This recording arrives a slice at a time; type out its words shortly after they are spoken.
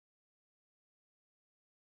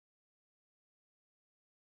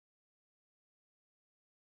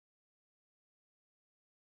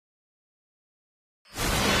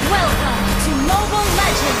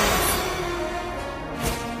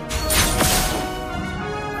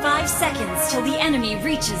seconds till the enemy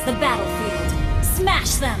reaches the battlefield.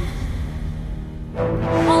 Smash them!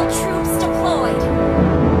 All troops deployed!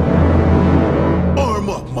 Arm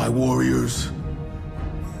up, my warriors!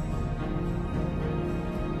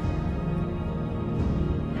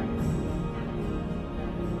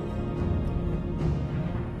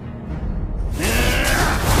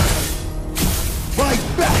 Fight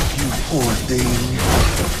back, you poor thing!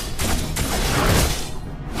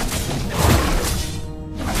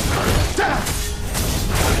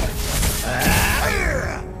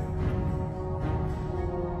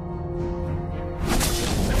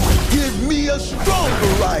 Give me a stronger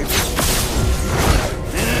rival!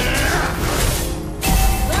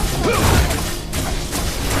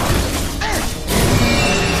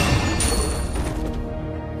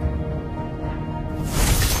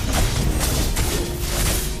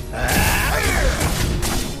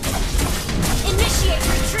 Initiate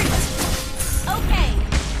retreat! Okay!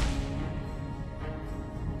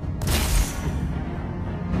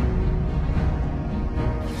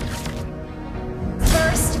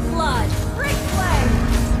 First blood! Brick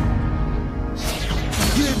flames!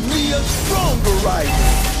 Give me a stronger rival!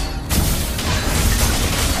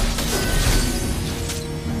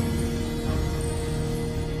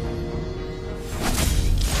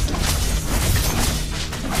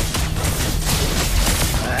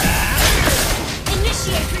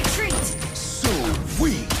 Initiate retreat! So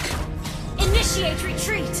weak! Initiate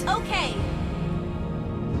retreat! Okay!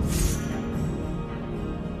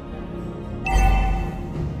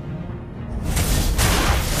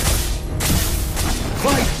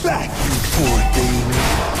 Fight back, you poor thing!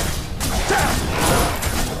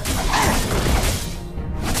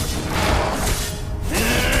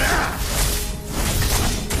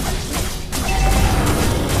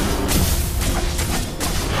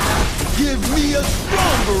 Give me a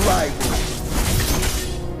stronger rival!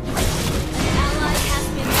 Ally has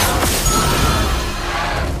been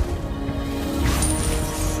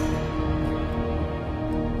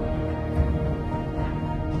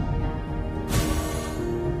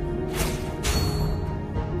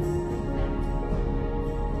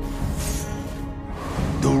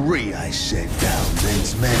The ray I set down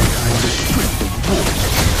lends mankind the strength of war.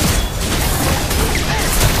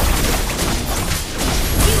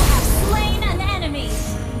 You have slain an enemy!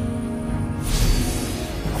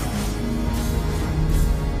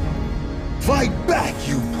 Fight back,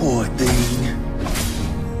 you poor thing!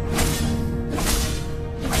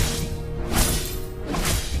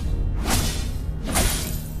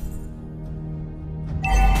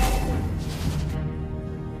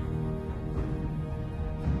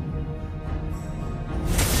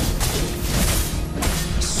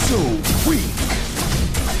 So weak!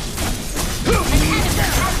 An enemy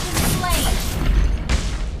has been slain!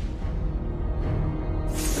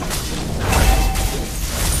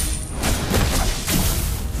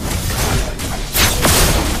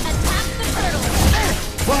 Attack the turtle!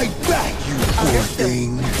 Fight back, you poor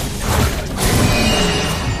thing!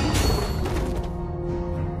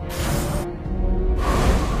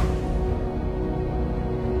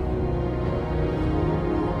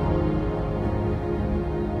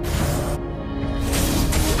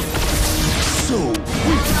 So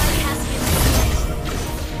weak! Ally has been slain!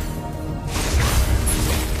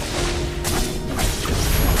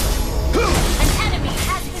 An enemy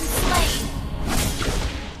has been slain!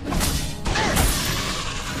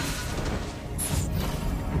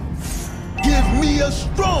 Give me a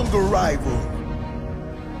stronger rival!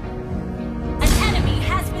 An enemy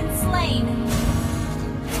has been slain!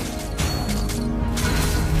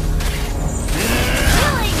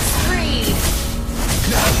 Killing spree!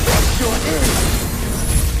 Now that's your end!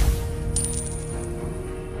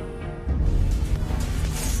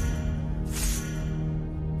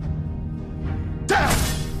 Down!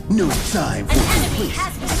 No time for An enemy complacency.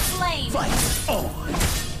 has been slain! Fight on!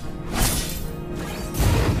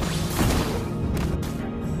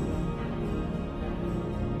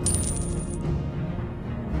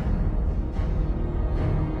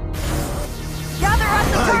 Gather up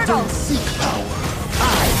the I turtle! don't seek power.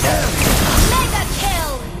 I am. Mega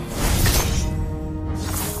kill!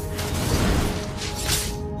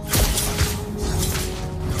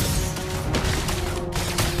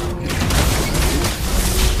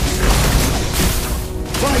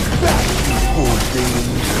 Fight back, you poor thing.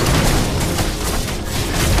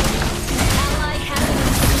 Ally has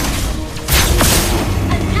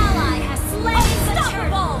An ally has slain the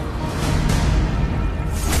turtle!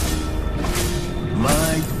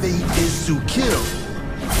 My fate is to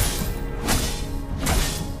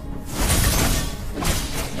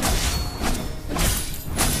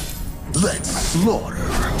Let's slaughter.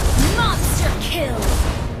 Monster kill!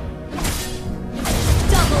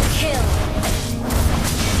 Double kill!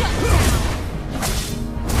 Shut down!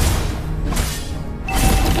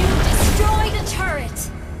 You destroyed a turret!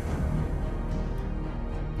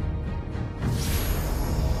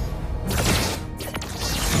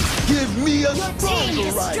 Give me a Your team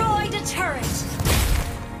stronger rival. destroyed a turret!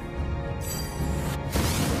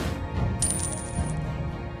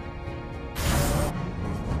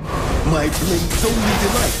 My blades only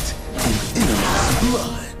delight in enemy's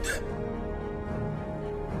blood.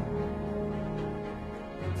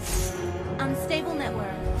 Unstable network.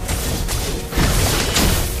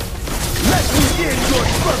 Let me end your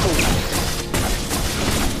struggle.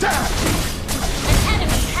 Die. An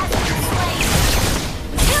enemy has been slain!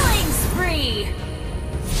 Killing spree!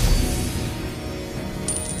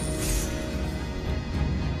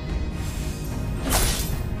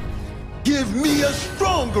 Give me a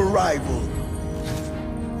stronger rival.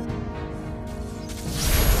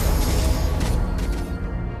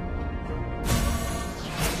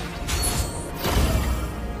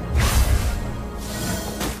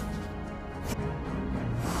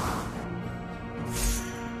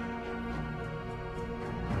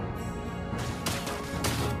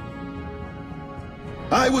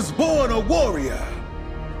 I was born a warrior.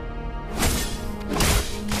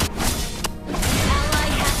 Ally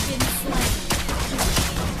has been slain.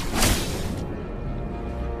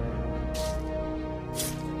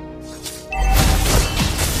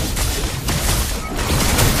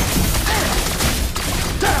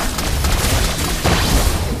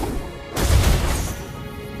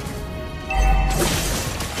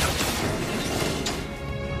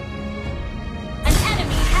 An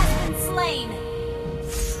enemy has been slain.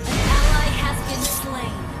 An ally has been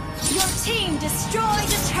slain. Your team destroyed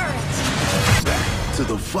a turret. Back to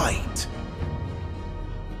the fight.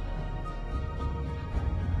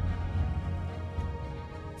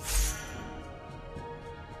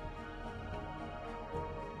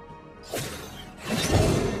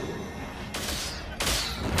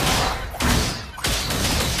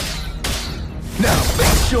 Now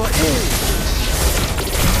face your end.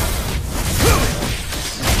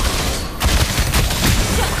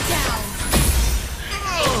 Shut down.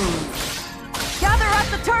 Gather up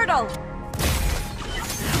the turtle!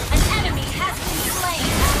 An enemy has been slain.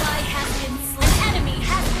 Ally has been slain. An enemy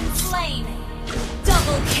has been slain.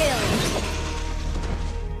 Double kill.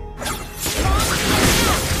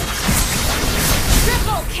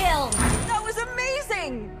 Triple kill. That was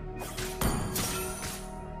amazing!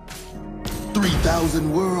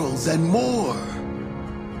 3,000 worlds and more.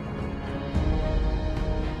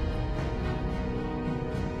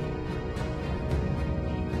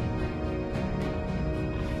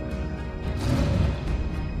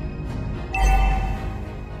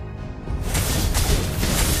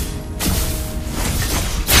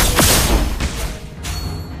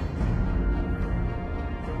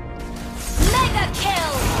 Mega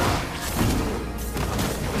kill.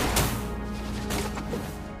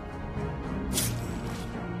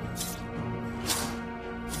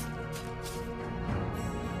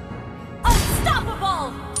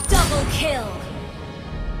 Unstoppable. Double kill.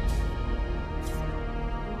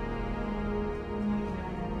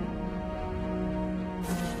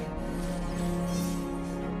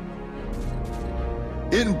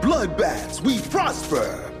 In bloodbaths, we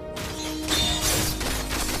prosper.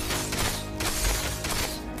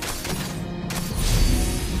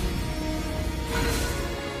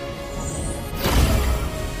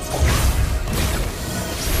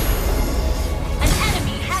 An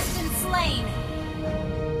enemy has been slain.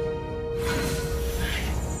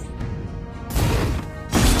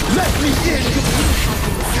 Let me end your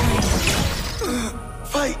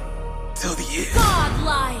fight till the end.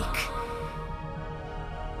 Godlike.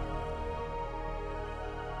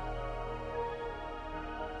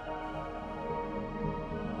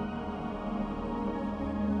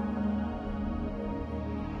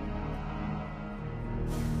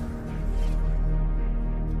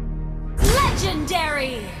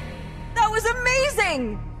 Legendary. That was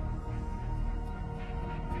amazing!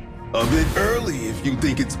 A bit early if you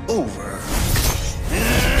think it's over.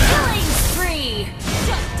 Killing spree.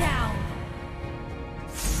 Shut down.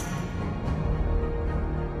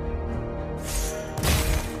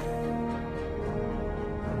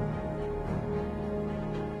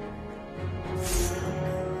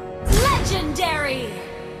 Legendary.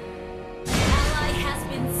 Ally has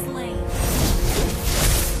been slain.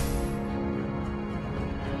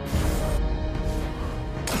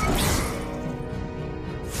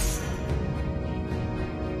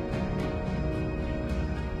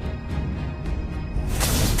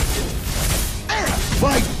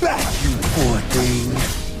 Fight back, you poor thing!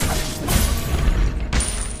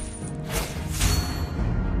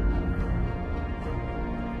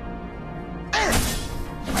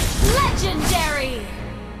 Legendary!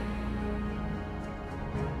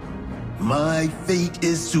 My fate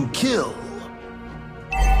is to kill.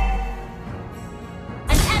 An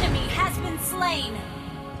enemy has been slain.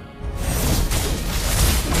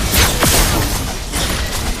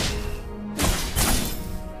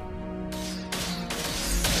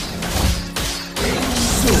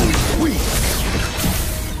 So weak.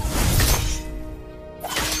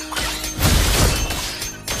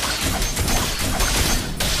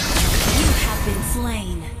 You have been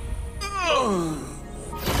slain.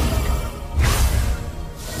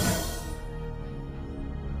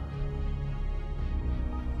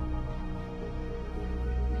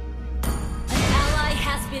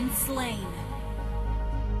 Been slain.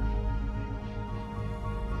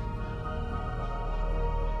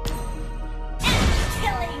 Enemy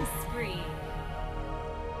killing spree.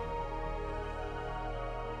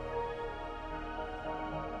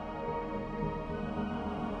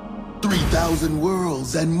 "3,000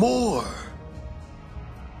 worlds and more.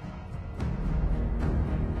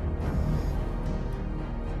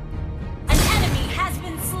 An enemy has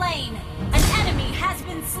been slain. An enemy has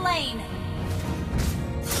been slain.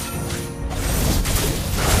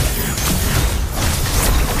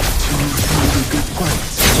 Good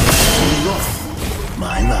fights. Lost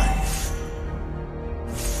my life.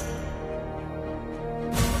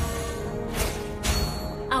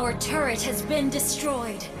 Our turret has been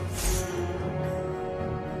destroyed.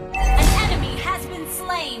 An enemy has been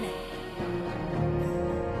slain.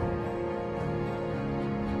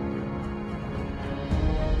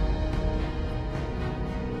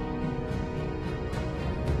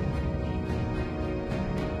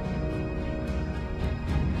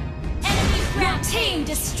 Your team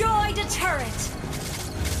destroyed a turret.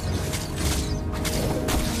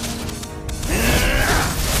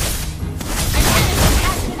 An enemy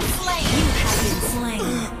has been slain. You have been slain.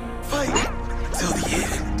 Fight till the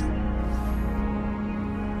end.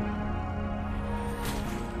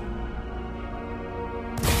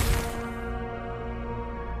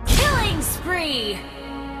 Killing spree.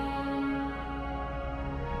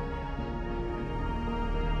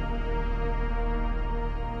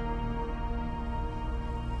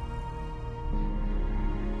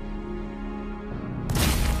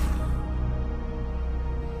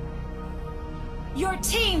 Your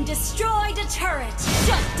team destroyed a turret.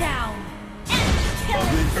 Shut down. Enemy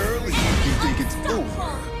killing. Early, you think it's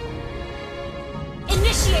over.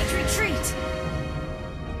 Initiate retreat.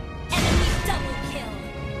 Enemy double kill.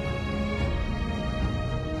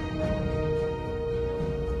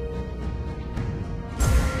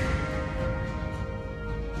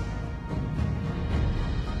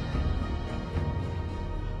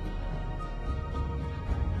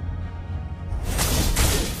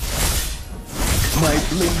 My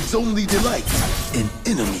blades only delight in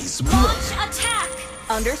enemies' blood. Launch attack.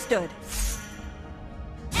 Understood.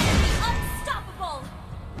 Enemy unstoppable.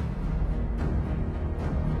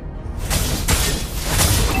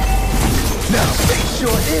 Now face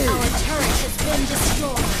your end. Our turret has been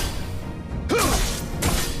destroyed.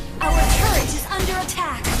 Our turret is under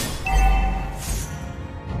attack.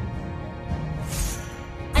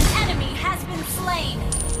 An enemy has been slain.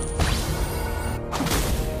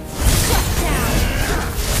 Shut down.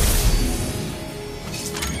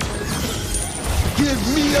 Give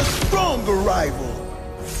me a stronger rival.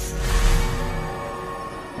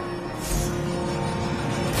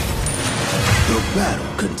 The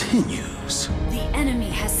battle continues. The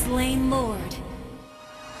enemy has slain Lord.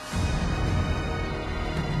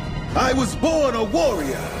 I was born a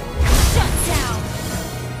warrior. Shut down.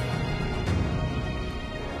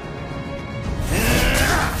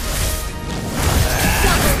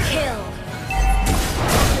 Double kill.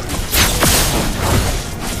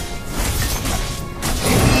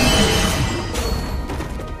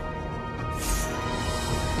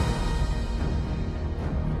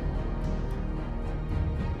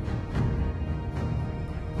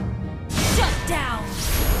 Shut down.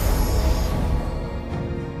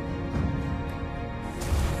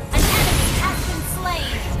 An enemy has been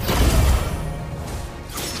slain.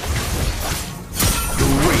 The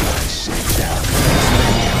way I set down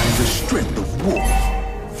mankind the strength of war.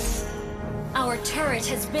 Our turret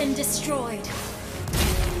has been destroyed.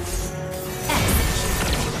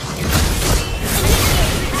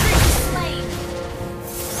 Slain.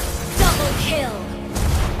 Double kill.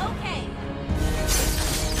 Okay.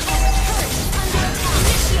 Our turret is under attack.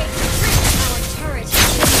 Initiate retreat. Our turret has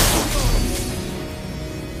been destroyed.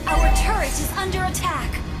 Our turret turret is under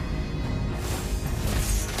attack.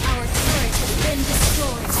 Our turret has been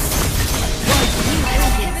destroyed. Our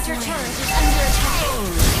inhibitor turret is under attack.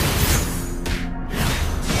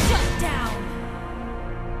 Shut down.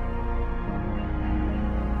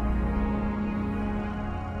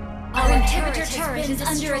 Our inhibitor turret is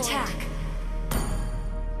under attack.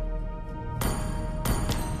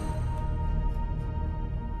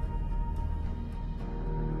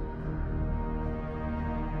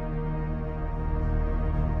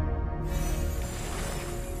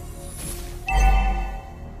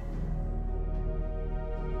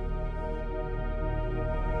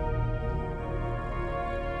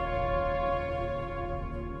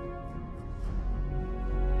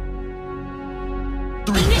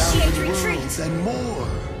 Initiate retreat! And more.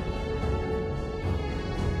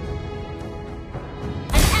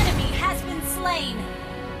 An enemy has been slain!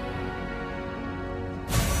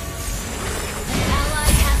 An ally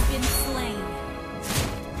has been slain.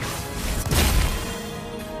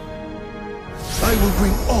 I will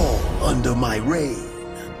bring all under my reign.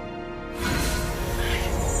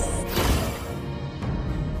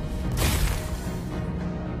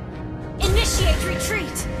 Initiate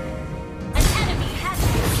retreat! An enemy has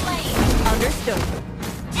been slain! Understood.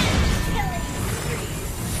 Enemy killing spree!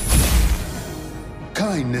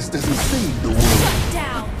 Kindness doesn't save the world. Shut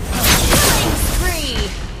down! Killing spree!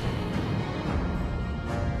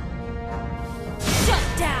 Shut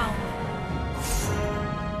down!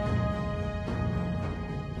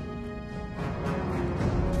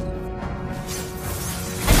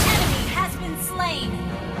 An enemy has been slain!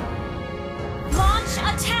 Launch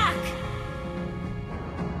attack!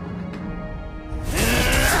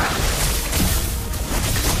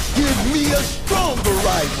 Give me a stronger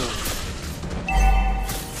rival.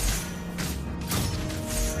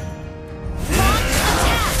 Launch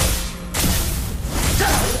attack!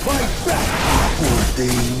 Fight back, poor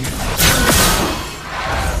thing.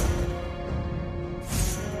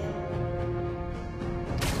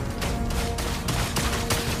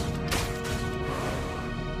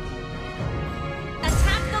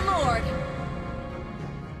 Attack the Lord!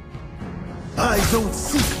 I don't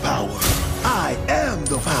seek power. I am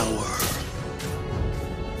the power.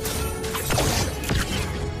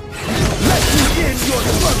 Let me in your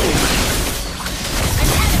struggle. An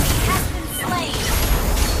enemy has been slain!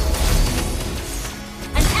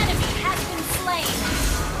 An enemy has been slain!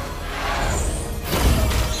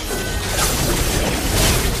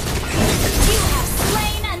 You have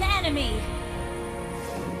slain an enemy!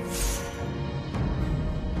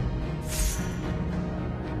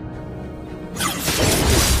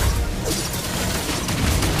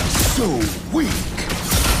 So weak.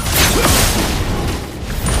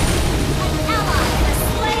 An ally has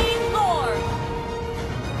slain Lord!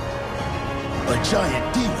 A giant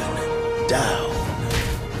demon down.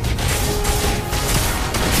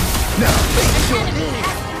 Now face your Enemy end.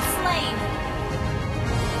 has been slain!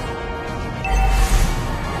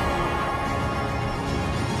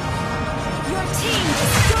 Your team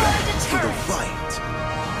destroyed a To the turret! fight.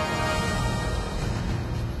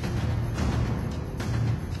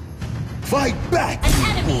 Fight back, An you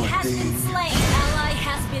enemy poor has been thing. slain! Ally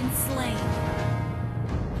has been slain!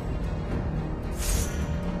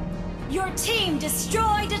 Your team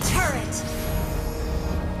destroyed a turret!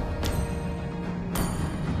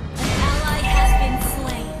 An ally has been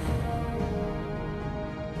slain!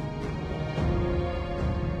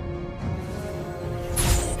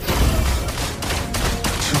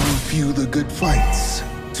 Too few the good fights.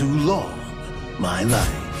 Too long, my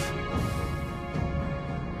life.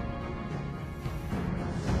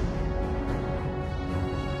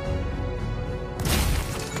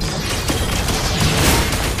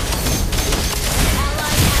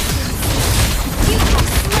 Ally has been slain! You have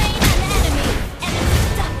slain an enemy! Enemy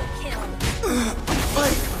double kill!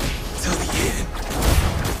 Fight till the end.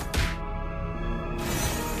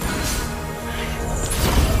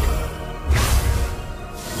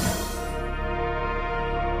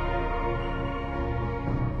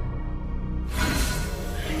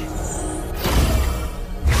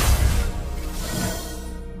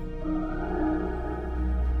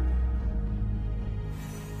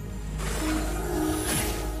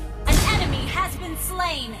 An enemy has been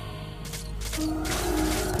slain!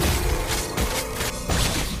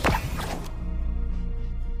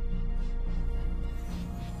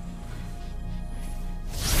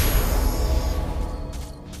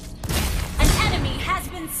 An enemy has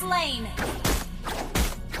been slain!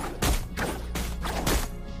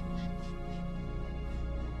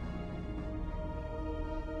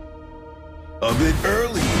 A bit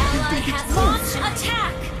early if you Ally think has it's launched over.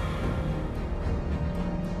 attack!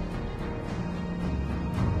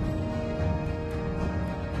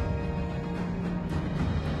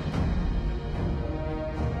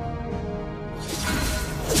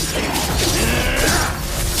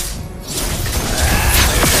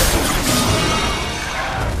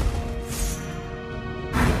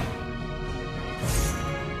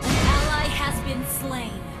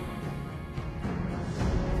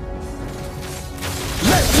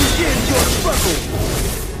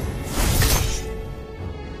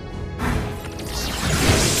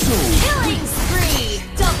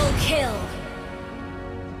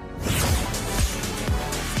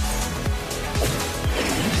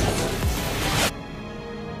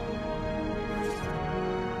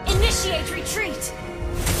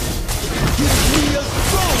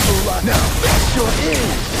 your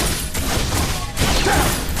end!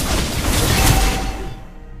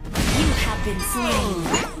 You have been slain.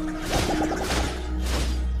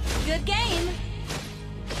 Good game.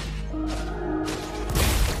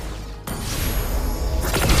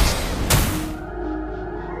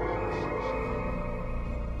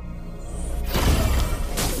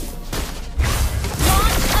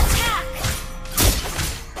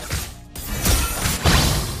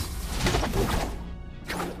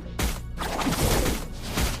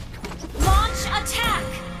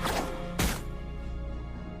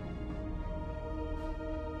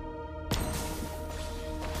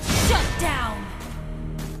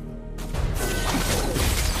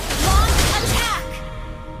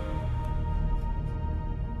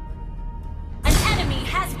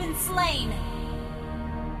 Slain.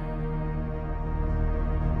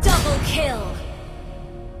 Double kill.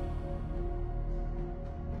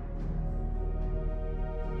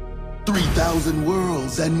 "3,000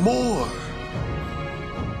 worlds and more."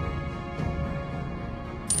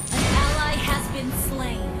 An ally has been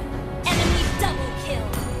slain. Enemy double kill.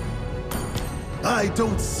 I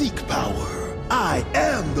don't seek power. I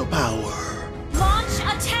am the power. Launch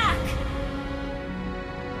attack.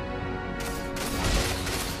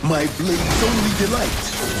 My blades only delight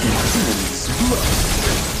in humans' blood.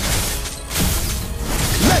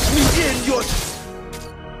 Let me in your...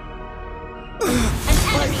 An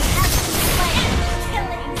enemy has been slain.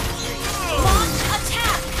 Killing spree. Launch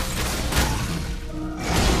attack.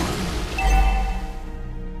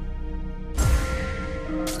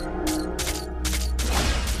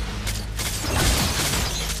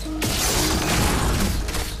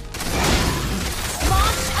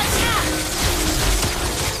 Launch attack.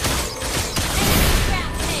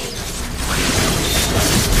 Rampage.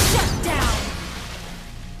 Shut down.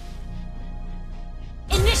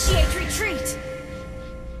 Initiate retreat.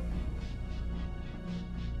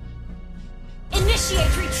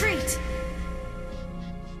 Initiate retreat.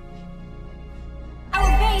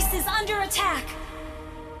 Our base is under attack.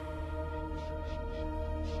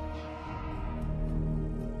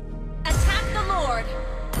 Attack the Lord.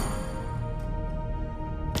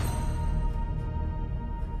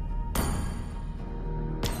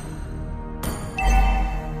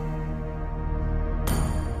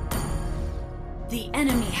 The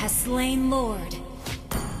enemy has slain Lord.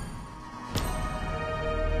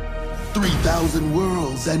 3,000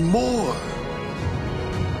 worlds and more.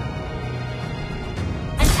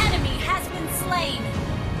 An enemy has been slain.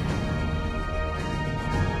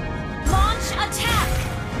 Launch attack.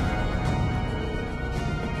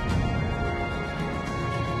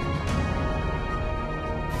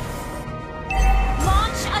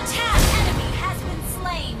 Launch attack. Enemy has been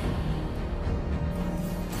slain.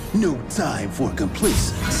 No time for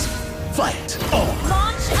complacence. Fight on.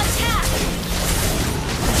 Launch attack.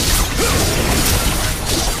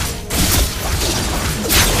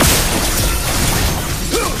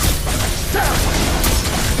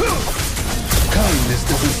 Kindness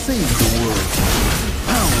doesn't save the world.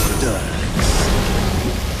 Power does.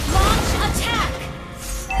 Launch attack.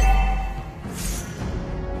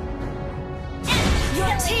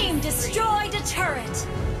 Your team destroyed a turret.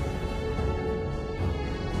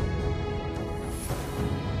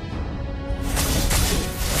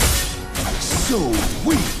 So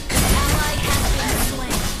weak. Ally has been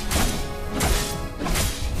slain.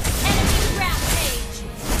 Enemy rampage.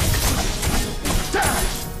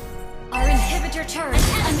 Our inhibitor turret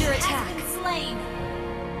is under attack. Slain.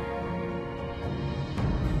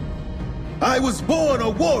 I was born a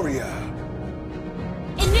warrior.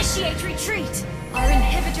 Initiate retreat. Our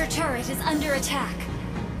inhibitor turret is under attack.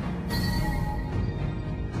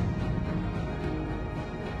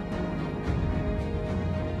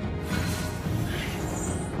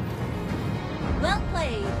 Well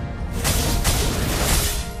played.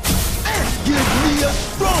 Give me a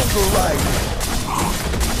stronger rival.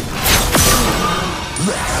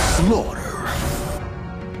 Let's slaughter.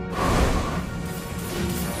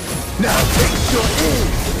 Now take your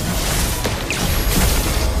end.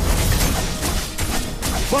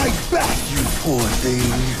 Fight back, you poor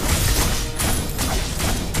thing.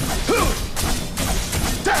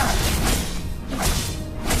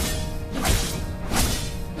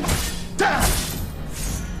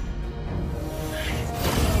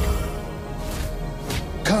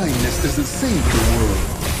 Kindness doesn't save the world.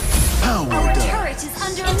 Power Our does. turret is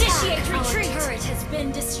under attack. Initiate retreat. Our turret has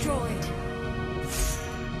been destroyed.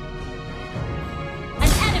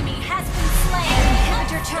 An enemy has been slain. Our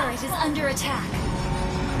inhibitor turret is under attack.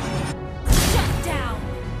 Shut down.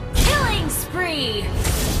 Killing spree.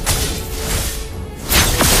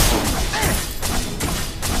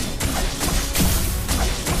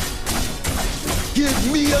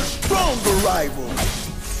 me a stronger rival!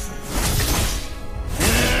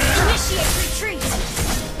 Initiate retreat!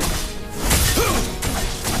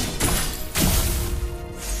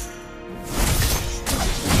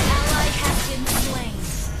 An ally has been slain.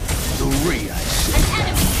 The ray I An set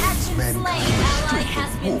enemy has been mankind slain. the Ally strength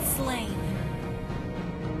has of been war. slain.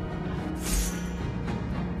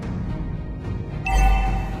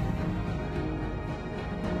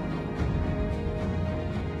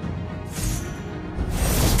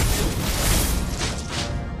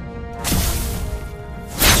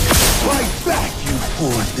 Fight back, you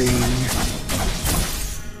poor thing!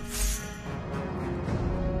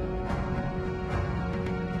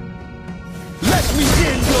 Let me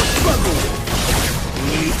end your struggle!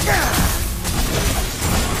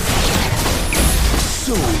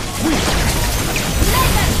 So weak!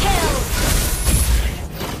 Mega kill!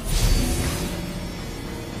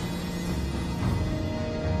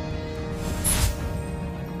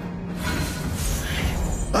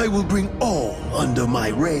 I will bring all under my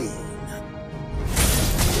reign.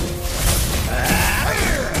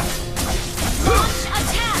 Launch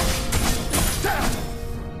attack!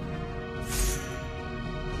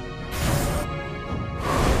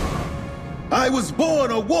 I was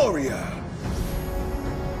born a warrior.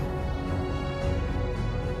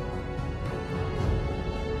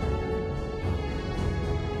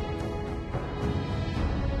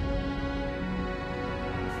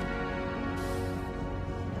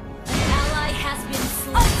 An ally has been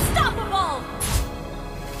slain. Unstoppable!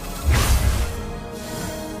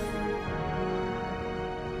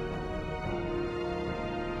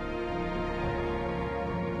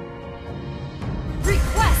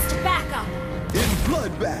 Request backup! In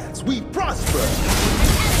bloodbaths, we prosper. An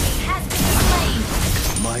enemy has been slain.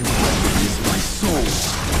 My weapon is my soul.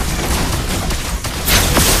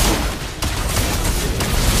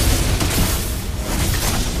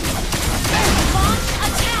 Launch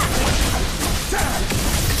attack!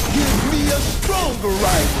 Give me a stronger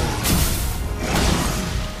rival.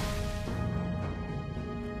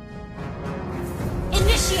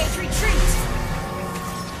 Initiate retreat!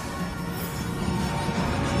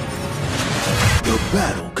 The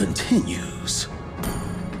battle continues.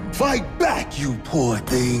 Fight back, you poor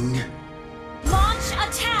thing. Launch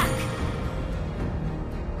attack!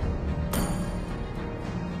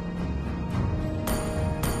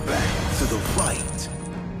 Back to the fight.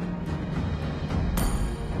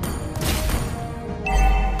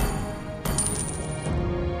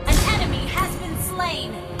 An enemy has been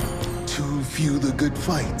slain. Too few the good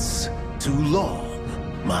fights. Too long,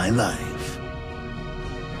 my life.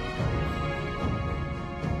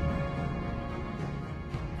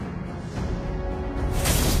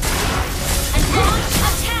 And launch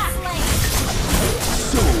attack!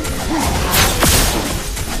 So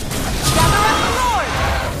Gather up the Lord!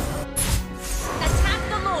 Attack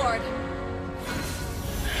the Lord!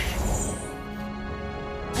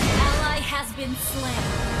 An ally has been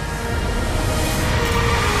slain.